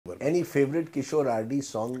Any favorite Kishore RD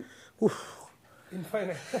song?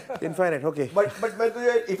 Infinite. Infinite, okay. But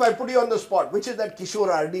if I put you on the spot, which is that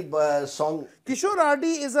Kishore RD song? Kishore RD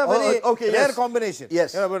is a very rare combination.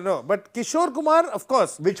 Yes. Yeah, but no. But Kishore Kumar, of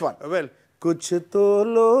course. Which one? Well, कुछ तो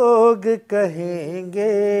लोग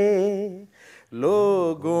कहेंगे,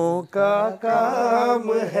 लोगों का काम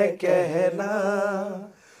है कहना,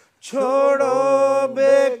 छोड़ो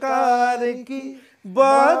बेकार की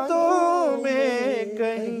बातों में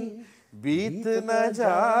कहीं बीत न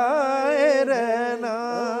जाए रहना.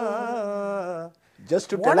 Just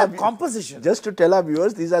to What tell a our composition. Just to tell our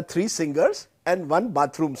viewers, these are 3 singers and 1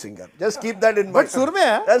 bathroom singer. Just keep that in mind. But सुर में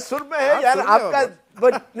है. सुर में है यार आपका.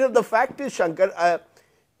 But you know, the fact is, Shankar,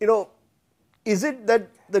 you know, is it that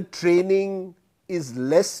the training is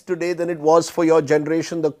less today than it was for your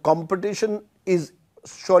generation? The competition is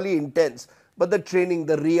surely intense, but the training,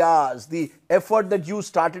 the riyaz, the effort that you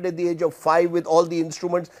started at the age of 5 with all the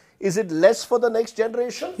instruments, is it less for the next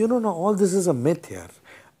generation? You know, no, all this is a myth here.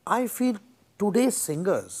 I feel today's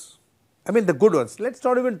singers, I mean the good ones, let's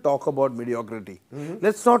not even talk about mediocrity.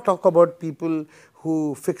 Let's not talk about people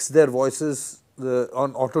who fix their voices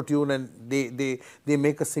on auto-tune and they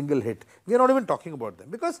make a single hit. We are not even talking about them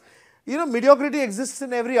because, you know, mediocrity exists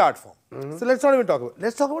in every art form. So let's not even talk about it.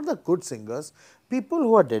 Let's talk about the good singers, people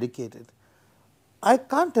who are dedicated. I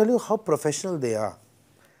can't tell you how professional they are.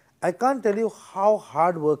 I can't tell you how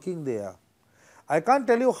hard-working they are. I can't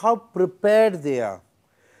tell you how prepared they are.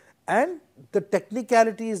 And the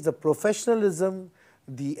technicalities, the professionalism,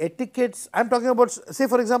 the etiquettes. I'm talking about, say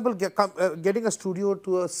for example, getting a studio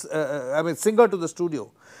to a, singer to the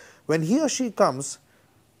studio. When he or she comes,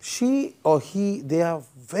 she or he, they are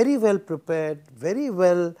very well prepared, very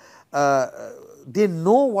well, they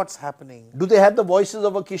know what's happening. Do they have the voices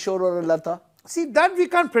of a Kishore or a Lata? See, that we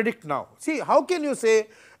can't predict now. See, how can you say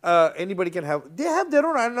anybody can have, they have their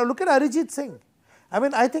own, and now look at Arijit Singh. I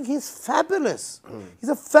mean, I think he's fabulous. He's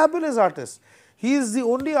a fabulous artist. He is the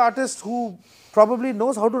only artist who probably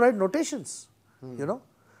knows how to write notations, you know.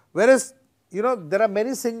 Whereas, you know, there are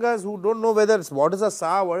many singers who don't know whether it's what is a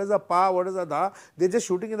sa, what is a pa, what is a da. They're just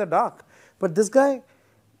shooting in the dark. But this guy,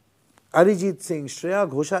 Arijit Singh, Shreya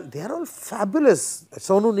Ghoshal, they are all fabulous.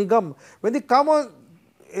 Sonu Nigam, when they come on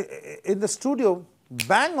in the studio,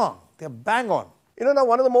 bang on. They're bang on. You know, now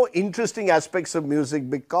one of the more interesting aspects of music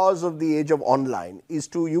because of the age of online is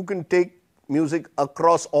you can take music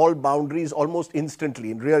across all boundaries almost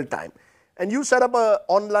instantly in real time. And you set up an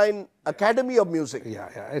online academy of music.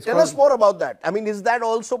 Yeah. Tell us more about that. I mean, is that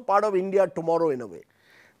also part of India tomorrow in a way?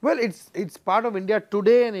 Well, it's part of India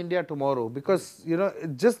today and India tomorrow because, you know,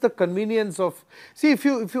 just the convenience of, see, if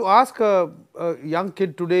you ask a young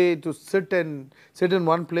kid today to sit in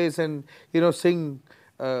one place and, you know, sing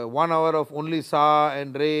 1 hour of only sa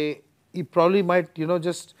and re, he probably might, you know,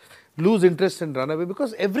 just lose interest and run away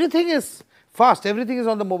because everything is fast, everything is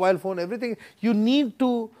on the mobile phone, everything. You need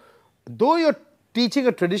to, though you're teaching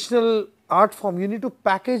a traditional art form, you need to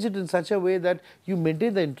package it in such a way that you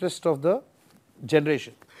maintain the interest of the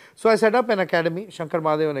generation. So I set up an academy, Shankar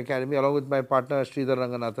Mahadevan Academy, along with my partner Sridhar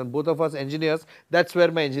Ranganathan, both of us engineers. That's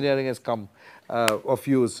where my engineering has come of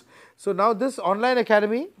use. So now this online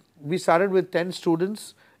academy, we started with 10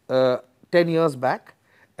 students 10 years back,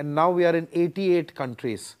 and now we are in 88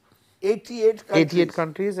 countries. 88 countries? 88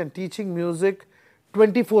 countries and teaching music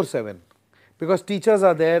 24/7 because teachers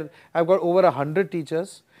are there. I've got over 100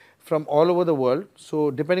 teachers from all over the world,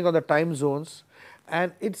 so depending on the time zones.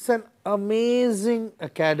 And it's an amazing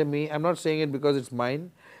academy. I'm not saying it because it's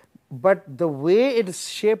mine, but the way it is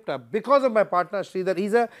shaped up, because of my partner Sridhar,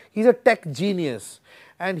 he's a tech genius.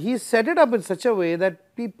 And he set it up in such a way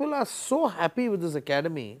that people are so happy with this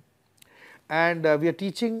academy. And we are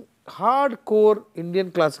teaching hardcore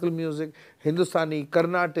Indian classical music, Hindustani,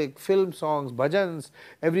 Carnatic, film songs, bhajans,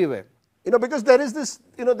 everywhere. You know, because there is this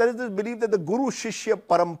belief that the Guru Shishya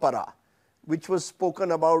Parampara, which was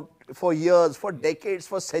spoken about for years, for decades,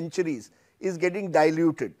 for centuries, is getting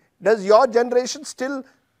diluted. Does your generation still,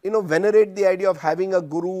 you know, venerate the idea of having a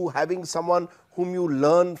guru, having someone whom you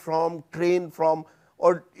learn from, train from,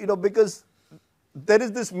 or, you know, because there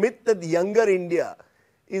is this myth that younger India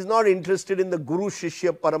is not interested in the Guru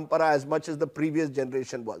Shishya Parampara as much as the previous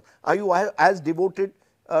generation was. Are you as devoted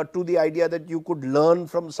to the idea that you could learn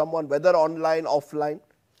from someone, whether online, offline?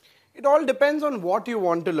 It all depends on what you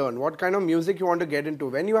want to learn, what kind of music you want to get into.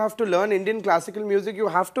 When you have to learn Indian classical music, you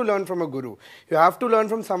have to learn from a guru. You have to learn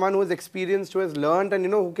from someone who is experienced, who has learned, and, you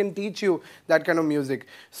know, who can teach you that kind of music.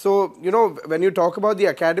 So, you know, when you talk about the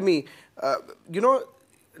academy, you know,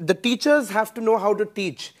 the teachers have to know how to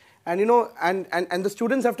teach. And and the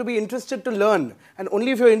students have to be interested to learn, and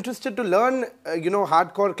only if you're interested to learn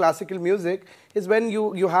hardcore classical music is when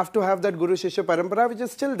you have to have that Guru Shishya Parampara, which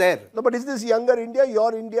is still there. No, but is this younger India,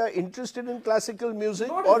 your India, interested in classical music?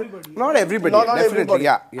 Not everybody. Not Definitely, everybody.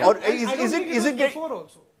 yeah. Or is it before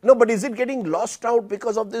also? No, but is it getting lost out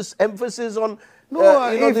because of this emphasis on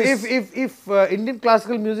No, if Indian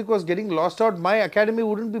classical music was getting lost out, my academy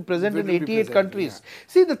wouldn't be present in 88 countries. Yeah.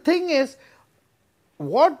 See, the thing is,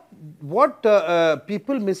 what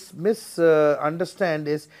people misunderstand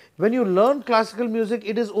is when you learn classical music,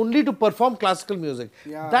 it is only to perform classical music.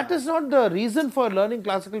 Yeah. That is not the reason for learning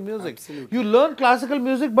classical music. Absolutely. You learn classical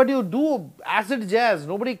music, but you do acid jazz.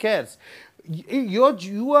 Nobody cares.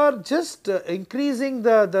 You are just increasing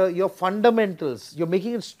your fundamentals. You're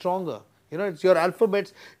making it stronger. It's your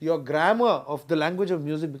alphabets, your grammar of the language of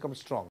music becomes strong.